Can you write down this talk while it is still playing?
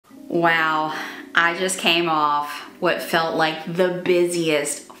Wow, I just came off what felt like the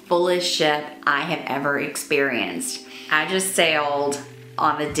busiest, fullest ship I have ever experienced. I just sailed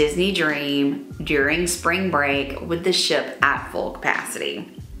on the Disney Dream during spring break with the ship at full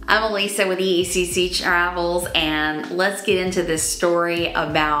capacity. I'm Elisa with EECC Travels, and let's get into this story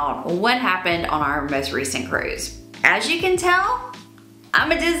about what happened on our most recent cruise. As you can tell,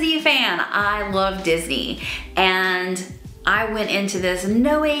 I'm a Disney fan. I love Disney, and I went into this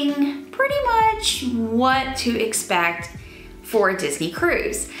knowing pretty much what to expect for a Disney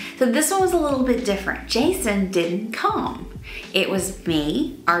cruise. So this one was a little bit different. Jason didn't come. It was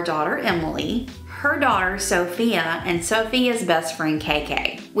me, our daughter Emily, her daughter Sophia, and Sophia's best friend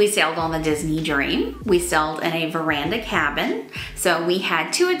KK. We sailed on the Disney Dream. We sailed in a veranda cabin. So we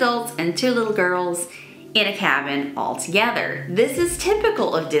had 2 adults and 2 little girls in a cabin all together. This is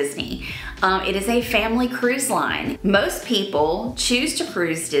typical of Disney. It is a family cruise line. Most people choose to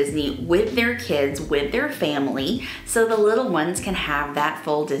cruise Disney with their kids, with their family, so the little ones can have that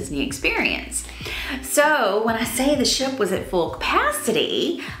full Disney experience. So when I say the ship was at full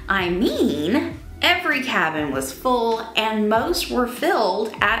capacity, I mean every cabin was full and most were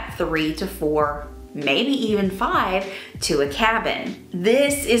filled at 3 to 4, maybe even 5 to a cabin.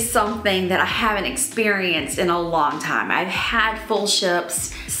 This is something that I haven't experienced in a long time. I've had full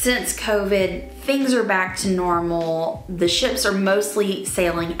ships since COVID. Things are back to normal. The ships are mostly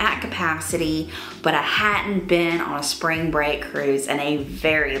sailing at capacity, but I hadn't been on a spring break cruise in a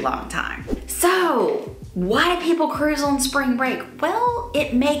very long time. So, why do people cruise on spring break? Well,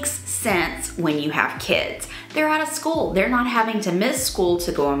 it makes sense when you have kids. They're out of school. They're not having to miss school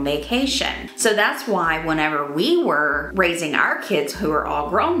to go on vacation. So that's why whenever we were raising our kids, who are all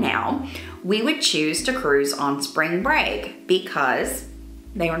grown now, we would choose to cruise on spring break because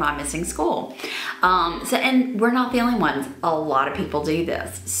they were not missing school. And we're not the only ones. A lot of people do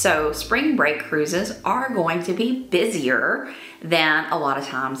this. So spring break cruises are going to be busier than a lot of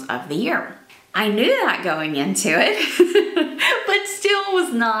times of the year. I knew that going into it, but still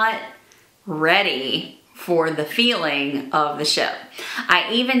was not ready for the feeling of the ship. I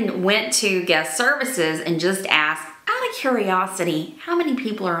even went to guest services and just asked, out of curiosity, how many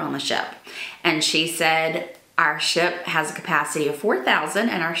people are on the ship? And she said, our ship has a capacity of 4,000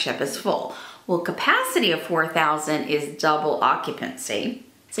 and our ship is full. Well, capacity of 4,000 is double occupancy.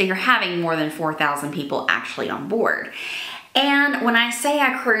 So you're having more than 4,000 people actually on board. And when I say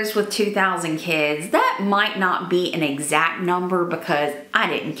I cruised with 2,000 kids, that might not be an exact number because I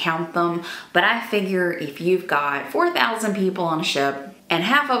didn't count them, but I figure if you've got 4,000 people on a ship and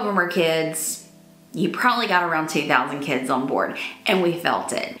half of them are kids, you probably got around 2,000 kids on board, and we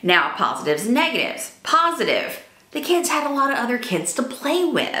felt it. Now, positives and negatives. Positive, the kids had a lot of other kids to play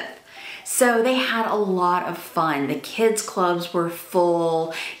with. So they had a lot of fun. The kids clubs were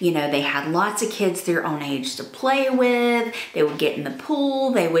full. You know, they had lots of kids their own age to play with. They would get in the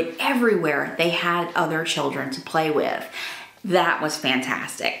pool. They would everywhere. They had other children to play with. That was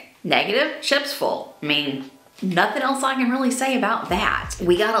fantastic. Negative, ship's full. I mean, nothing else I can really say about that.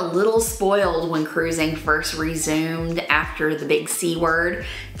 We got a little spoiled when cruising first resumed after the big C word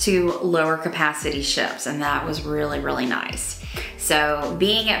to lower capacity ships, and that was really, really nice. So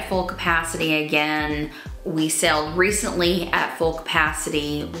being at full capacity again, we sailed recently at full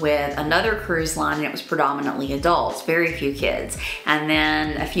capacity with another cruise line, and it was predominantly adults, very few kids. And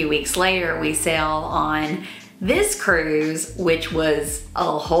then a few weeks later, we sailed on this cruise, which was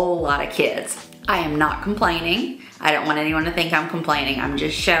a whole lot of kids. I am not complaining. I don't want anyone to think I'm complaining. I'm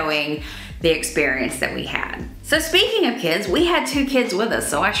just showing the experience that we had. So speaking of kids, we had 2 kids with us,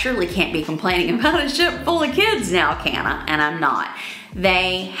 so I surely can't be complaining about a ship full of kids now, can I? And I'm not.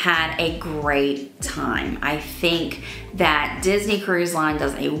 They had a great time. I think that Disney Cruise Line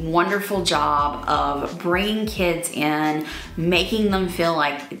does a wonderful job of bringing kids in, making them feel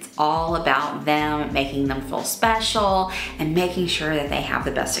like it's all about them, making them feel special, and making sure that they have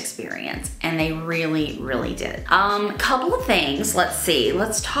the best experience. And they really, really did. Couple of things, let's see.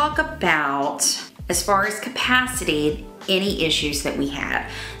 Let's talk about, as far as capacity, any issues that we had.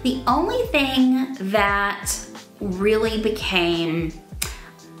 The only thing that really became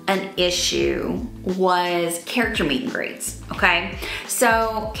an issue was character meet and greets, okay?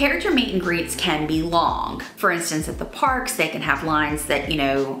 So character meet and greets can be long. For instance, at the parks, they can have lines that, you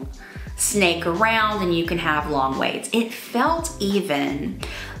know, snake around and you can have long waits. It felt even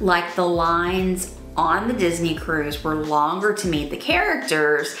like the lines on the Disney cruise were longer to meet the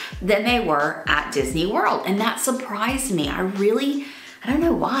characters than they were at Disney World, and that surprised me. I really I don't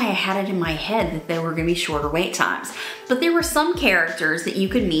know why I had it in my head that there were gonna be shorter wait times. But there were some characters that you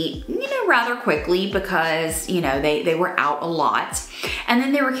could meet, rather quickly because, they were out a lot. And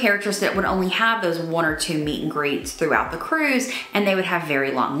then there were characters that would only have those 1 or 2 meet and greets throughout the cruise, and they would have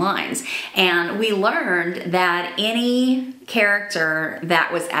very long lines. And we learned that any character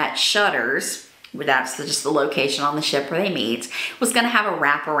that was at Shutters, that's just the location on the ship where they meet, was going to have a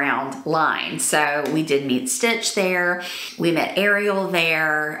wraparound line. So we did meet Stitch there, we met Ariel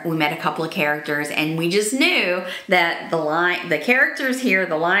there, we met a couple of characters, and we just knew that the characters here,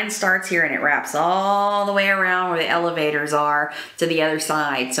 the line starts here and it wraps all the way around where the elevators are to the other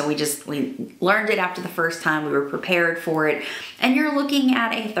side. So we learned it after the first time, we were prepared for it, and you're looking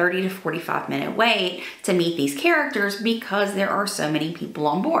at a 30 to 45 minute wait to meet these characters because there are so many people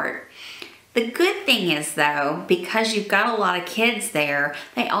on board. The good thing is though, because you've got a lot of kids there,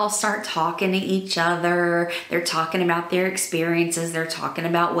 they all start talking to each other. They're talking about their experiences. They're talking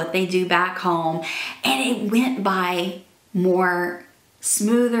about what they do back home. And it went by more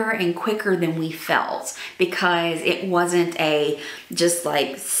smoother and quicker than we felt because it wasn't just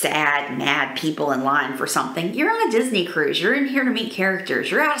like sad, mad people in line for something. You're on a Disney cruise. You're in here to meet characters.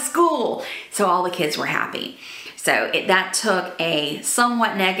 You're out of school. So all the kids were happy. So that took a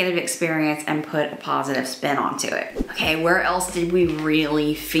somewhat negative experience and put a positive spin onto it. Okay, where else did we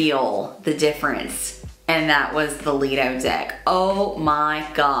really feel the difference? And that was the Lido deck. Oh my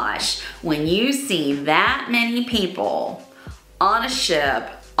gosh. When you see that many people on a ship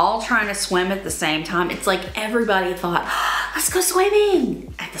all trying to swim at the same time, it's like everybody thought, oh, let's go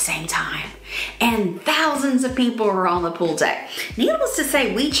swimming at the same time. And thousands of people were on the pool deck. Needless to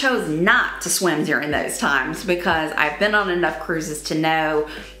say, we chose not to swim during those times because I've been on enough cruises to know,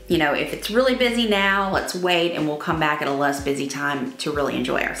 if it's really busy now, let's wait and we'll come back at a less busy time to really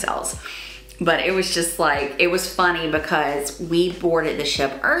enjoy ourselves. But it was just like, it was funny because we boarded the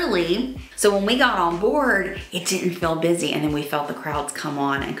ship early. So when we got on board, it didn't feel busy. And then we felt the crowds come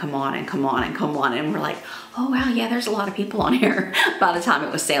on and come on and come on and come on. And we're like, oh wow, yeah, there's a lot of people on here by the time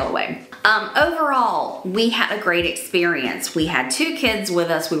it was sail away. Overall, we had a great experience. We had 2 kids with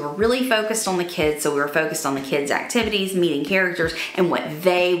us. We were really focused on the kids. So we were focused on the kids' activities, meeting characters, and what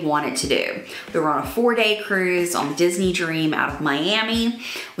they wanted to do. We were on a 4-day cruise on Disney Dream out of Miami.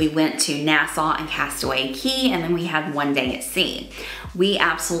 We went to Nassau and Castaway Cay, and then we had 1 day at sea. We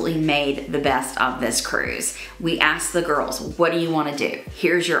absolutely made the best of this cruise. We asked the girls, what do you want to do?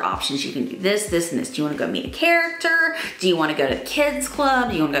 Here's your options. You can do this, this, and this. Do you want to go meet a character? Do you want to go to the kids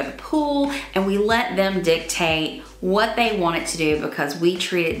club? Do you want to go to the pool? And we let them dictate what they wanted to do because we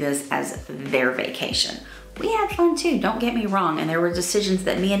treated this as their vacation. We had fun too, don't get me wrong, and there were decisions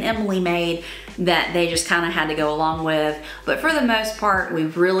that me and Emily made that they just kind of had to go along with, but for the most part, we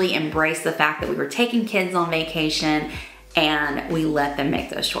really embraced the fact that we were taking kids on vacation and we let them make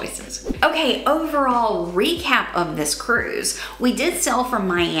those choices. Okay, overall recap of this cruise. We did sail from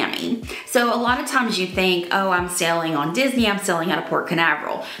Miami. So a lot of times you think, oh, I'm sailing on Disney, I'm sailing out of Port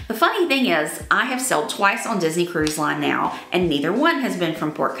Canaveral. The funny thing is, I have sailed twice on Disney Cruise Line now, and neither one has been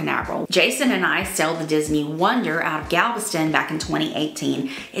from Port Canaveral. Jason and I sailed the Disney Wonder out of Galveston back in 2018.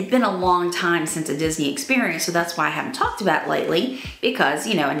 It'd been a long time since a Disney experience, so that's why I haven't talked about it lately, because,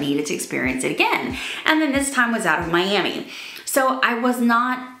 I needed to experience it again. And then this time was out of Miami. So I was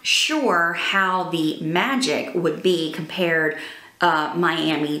not sure how the magic would be compared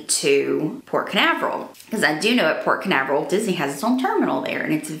Miami to Port Canaveral, because I do know at Port Canaveral, Disney has its own terminal there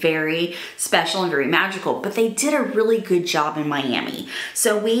and it's very special and very magical, but they did a really good job in Miami.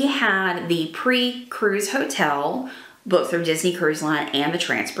 So we had the pre-cruise hotel booked through Disney Cruise Line and the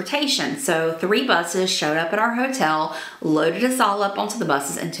transportation. So 3 buses showed up at our hotel, loaded us all up onto the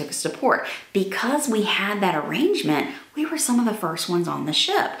buses and took us to port. Because we had that arrangement, we were some of the first ones on the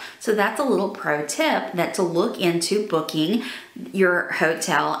ship. So that's a little pro tip, that to look into booking your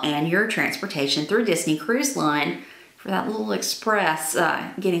hotel and your transportation through Disney Cruise Line for that little express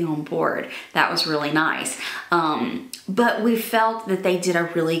getting on board. That was really nice. But we felt that they did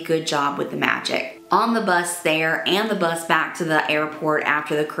a really good job with the magic. On the bus there and the bus back to the airport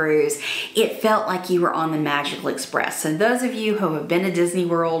after the cruise, it felt like you were on the Magical Express. So those of you who have been to Disney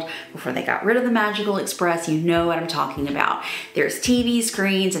World before they got rid of the Magical Express, you know what I'm talking about. There's TV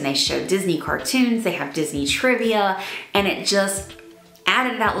screens and they show Disney cartoons, they have Disney trivia, and it just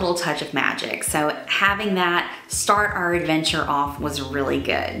added that little touch of magic. So having that start our adventure off was really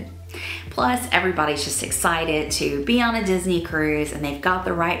good. Plus, everybody's just excited to be on a Disney cruise and they've got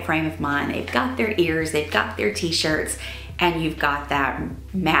the right frame of mind, they've got their ears, they've got their t-shirts, and you've got that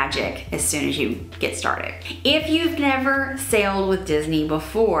magic as soon as you get started. If you've never sailed with Disney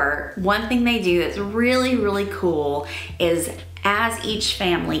before, one thing they do that's really, really cool is as each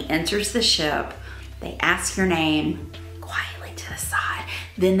family enters the ship, they ask your name quietly to the side.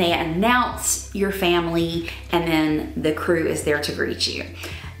 Then they announce your family, and then the crew is there to greet you.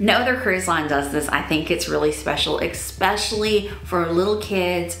 No other cruise line does this. I think it's really special, especially for little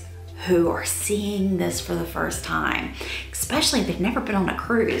kids who are seeing this for the first time, especially if they've never been on a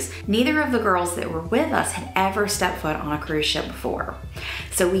cruise. Neither of the girls that were with us had ever stepped foot on a cruise ship before.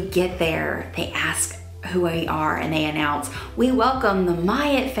 So we get there, they ask who we are, and they announce, we welcome the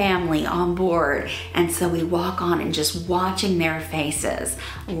Myatt family on board. And so we walk on, and just watching their faces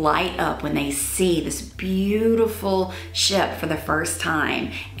light up when they see this beautiful ship for the first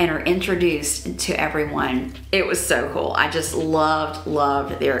time and are introduced to everyone. It was so cool. I just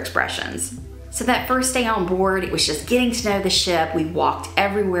loved their expressions. So that first day on board, it was just getting to know the ship. We walked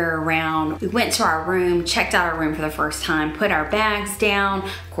everywhere around. We went to our room, checked out our room for the first time, put our bags down.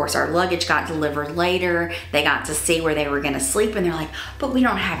 Of course, our luggage got delivered later. They got to see where they were gonna sleep, and they're like, but we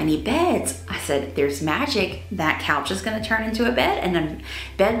don't have any beds. I said, there's magic. That couch is gonna turn into a bed, and a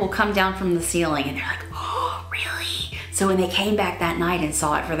bed will come down from the ceiling. And they're like, oh, really? So when they came back that night and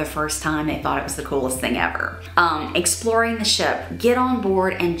saw it for the first time, they thought it was the coolest thing ever. Exploring the ship, get on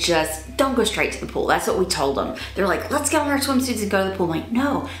board and just don't go straight to the pool. That's what we told them. They're like, let's get on our swimsuits and go to the pool. I'm like,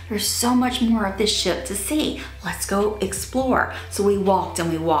 no, there's so much more of this ship to see. Let's go explore. So we walked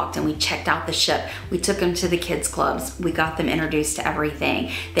and we walked and we checked out the ship. We took them to the kids clubs. We got them introduced to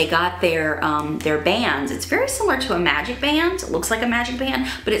everything. They got their bands. It's very similar to a magic band. It looks like a magic band,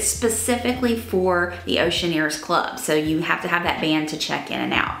 but it's specifically for the Oceaneers Club. So you have to have that band to check in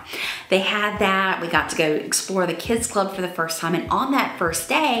and out. They had that. We got to go explore the kids club for the first time. And on that first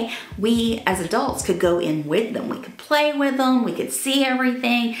day, we as adults could go in with them. We could play with them. We could see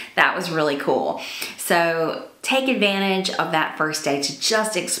everything. That was really cool. So take advantage of that first day to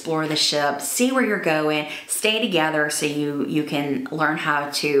just explore the ship, see where you're going, stay together so you can learn how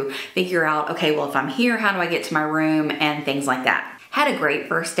to figure out, okay, well, if I'm here, how do I get to my room, and things like that. Had a great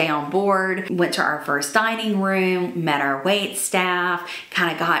first day on board, went to our first dining room, met our wait staff,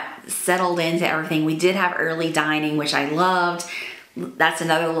 kind of got settled into everything. We did have early dining, which I loved. That's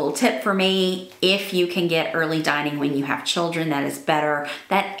another little tip for me. If you can get early dining when you have children, that is better.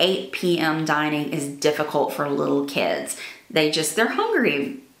 That 8 p.m. dining is difficult for little kids. They're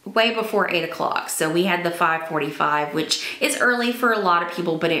hungry way before 8 o'clock. So we had the 5:45, which is early for a lot of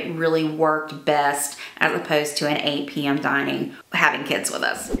people, but it really worked best as opposed to an 8 p.m. dining, having kids with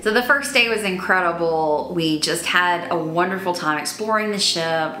us. So the first day was incredible. We just had a wonderful time exploring the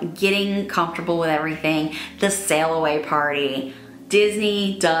ship, getting comfortable with everything. The sail away party.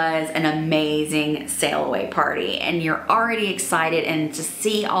 Disney does an amazing sail away party, and you're already excited, and to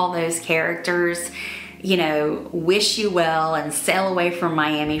see all those characters, you know, wish you well and sail away from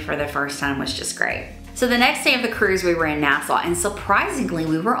Miami for the first time was just great. So the next day of the cruise, we were in Nassau, and surprisingly,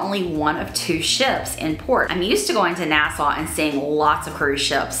 we were only one of 2 ships in port. I'm used to going to Nassau and seeing lots of cruise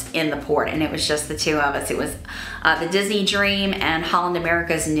ships in the port, and it was just the 2 of us. It was the Disney Dream and Holland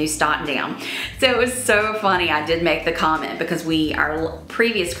America's New Stotendam. So it was so funny. I did make the comment because our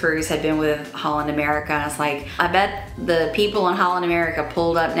previous cruise had been with Holland America, and I was like, I bet the people in Holland America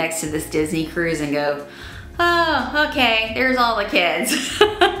pulled up next to this Disney cruise and go, oh, okay, there's all the kids.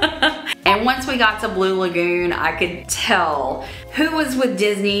 And once we got to Blue Lagoon, I could tell who was with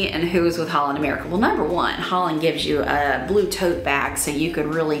Disney and who was with Holland America. Well, number one, Holland gives you a blue tote bag, so you could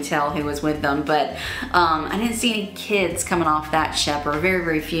really tell who was with them. But I didn't see any kids coming off that ship, or very,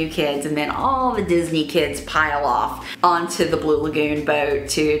 very few kids. And then all the Disney kids pile off onto the Blue Lagoon boat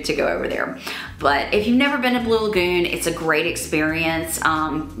to go over there. But if you've never been to Blue Lagoon, it's a great experience.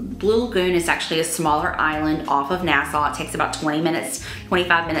 Blue Lagoon is actually a smaller island off of Nassau. It takes about 20 minutes,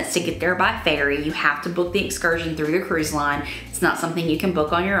 25 minutes to get there by ferry. You have to book the excursion through the cruise line. It's not something you can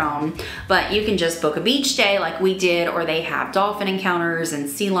book on your own, but you can just book a beach day like we did, or they have dolphin encounters and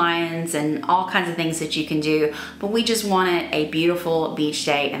sea lions and all kinds of things that you can do. But we just wanted a beautiful beach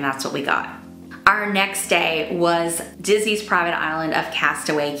day, and that's what we got. Our next day was Disney's private island of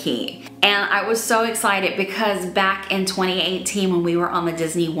Castaway Cay. And I was so excited because back in 2018 when we were on the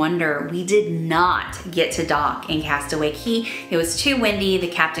Disney Wonder, we did not get to dock in Castaway Cay. It was too windy, the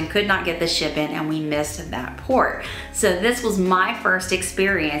captain could not get the ship in, and we missed that port. So this was my first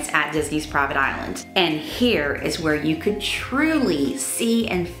experience at Disney's private island. And here is where you could truly see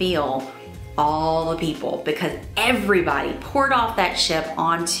and feel all the people because everybody poured off that ship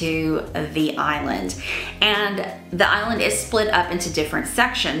onto the island. And the island is split up into different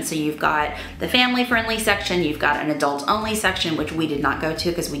sections. So you've got the family friendly section, you've got an adult only section, which we did not go to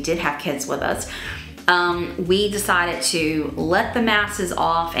because we did have kids with us. We decided to let the masses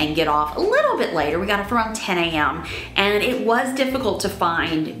off and get off a little bit later. We got off around 10 a.m. and it was difficult to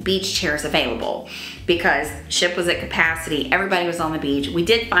find beach chairs available because ship was at capacity. Everybody was on the beach. We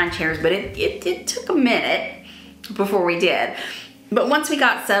did find chairs, but it took a minute before we did. But once we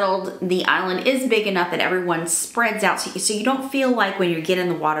got settled, the island is big enough that everyone spreads out so you don't feel like when you get in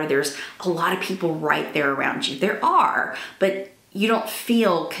the water, there's a lot of people right there around you. There are, but you don't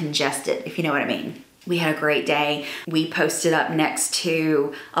feel congested, if you know what I mean. We had a great day. We posted up next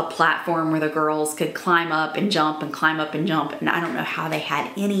to a platform where the girls could climb up and jump and climb up and jump. And I don't know how they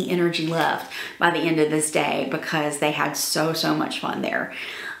had any energy left by the end of this day because they had so much fun there.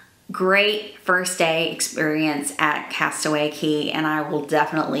 Great first day experience at Castaway Cay, and I will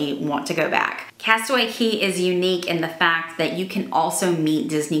definitely want to go back. Castaway Cay is unique in the fact that you can also meet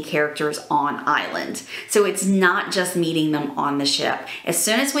Disney characters on island. So it's not just meeting them on the ship. As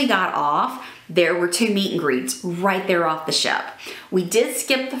soon as we got off, there were 2 meet and greets right there off the ship. We did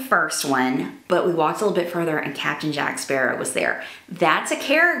skip the first one, but we walked a little bit further and Captain Jack Sparrow was there. That's a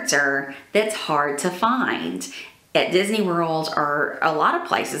character that's hard to find at Disney World or a lot of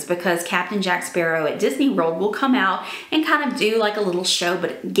places because Captain Jack Sparrow at Disney World will come out and kind of do like a little show,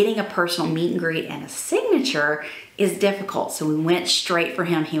 but getting a personal meet and greet and a signature is difficult. So we went straight for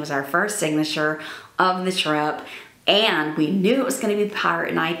him. He was our first signature of the trip. And we knew it was going to be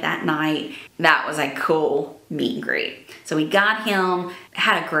Pirate Night that night. That was a cool meet and greet. So we got him,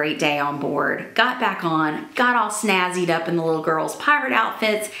 had a great day on board, got back on, got all snazzied up in the little girls' pirate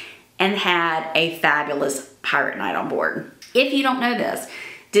outfits, and had a fabulous pirate night on board. If you don't know this,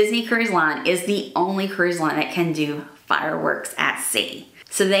 Disney Cruise Line is the only cruise line that can do fireworks at sea.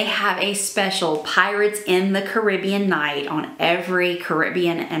 So they have a special Pirates in the Caribbean night on every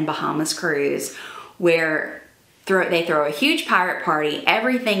Caribbean and Bahamas cruise where they throw a huge pirate party.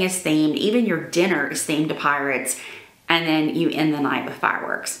 Everything is themed. Even your dinner is themed to pirates. And then you end the night with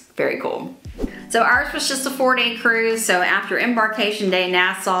fireworks. Very cool. So ours was just a 4-day cruise. So after embarkation day,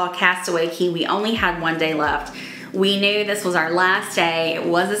 Nassau, Castaway Cay, we only had 1 day left. We knew this was our last day. It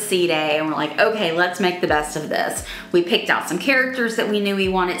was a sea day. And we're like, okay, let's make the best of this. We picked out some characters that we knew we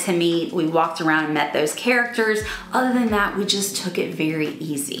wanted to meet. We walked around and met those characters. Other than that, we just took it very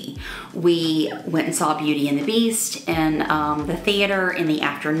easy. We went and saw Beauty and the Beast in the theater in the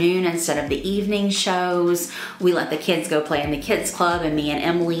afternoon instead of the evening shows. We let the kids go play in the kids club and me and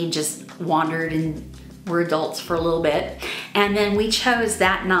Emily just wandered and were adults for a little bit. And then we chose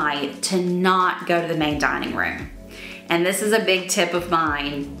that night to not go to the main dining room. And this is a big tip of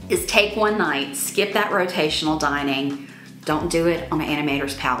mine, is take one night, skip that rotational dining. Don't do it on an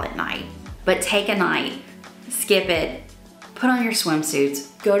animator's palette night. But take a night, skip it, put on your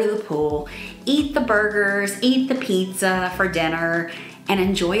swimsuits, go to the pool, eat the burgers, eat the pizza for dinner, and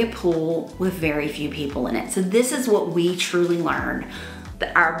enjoy a pool with very few people in it. So this is what we truly learned,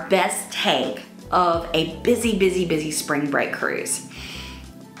 that our best take of a busy spring break cruise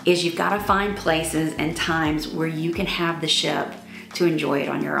is you've got to find places and times where you can have the ship to enjoy it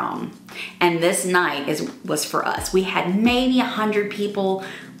on your own. And this night was for us. We had maybe 100 people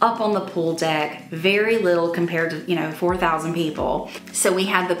up on the pool deck, very little compared to 4,000 people. So we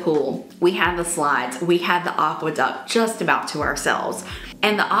had the pool, we had the slides, we had the aqueduct just about to ourselves.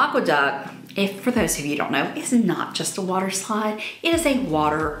 And the aqueduct, if for those of you who don't know, is not just a water slide, it is a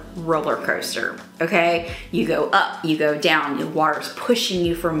water roller coaster, okay? You go up, you go down, the water's pushing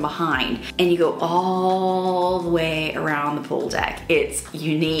you from behind, and you go all the way around the pool deck. It's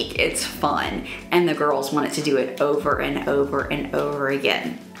unique, it's fun, and the girls wanted to do it over and over and over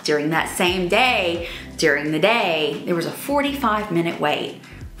again. During that same day, during the day, there was a 45-minute wait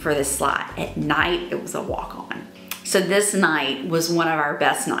for this slide. At night, it was a walk-on. So this night was one of our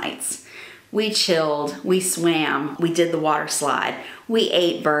best nights. We chilled, we swam, we did the water slide, we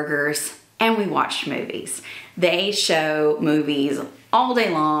ate burgers, and we watched movies. They show movies all day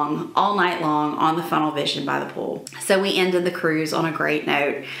long, all night long on the funnel vision by the pool. So we ended the cruise on a great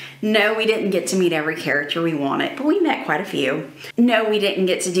note. No, we didn't get to meet every character we wanted, but we met quite a few. No, we didn't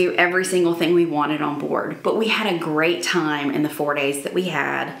get to do every single thing we wanted on board, but we had a great time in the 4 days that we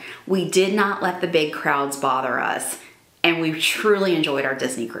had. We did not let the big crowds bother us, and we truly enjoyed our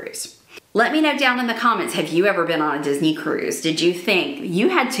Disney cruise. Let me know down in the comments, have you ever been on a Disney cruise? Did you think you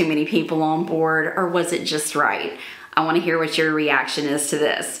had too many people on board, or was it just right? I I want to hear what your reaction is to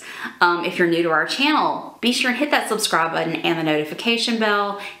this. If you're new to our channel, be sure and hit that subscribe button and the notification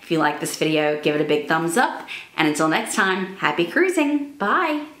bell. If you like this video, give it a big thumbs up. And until next time, happy cruising.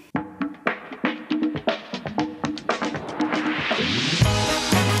 Bye.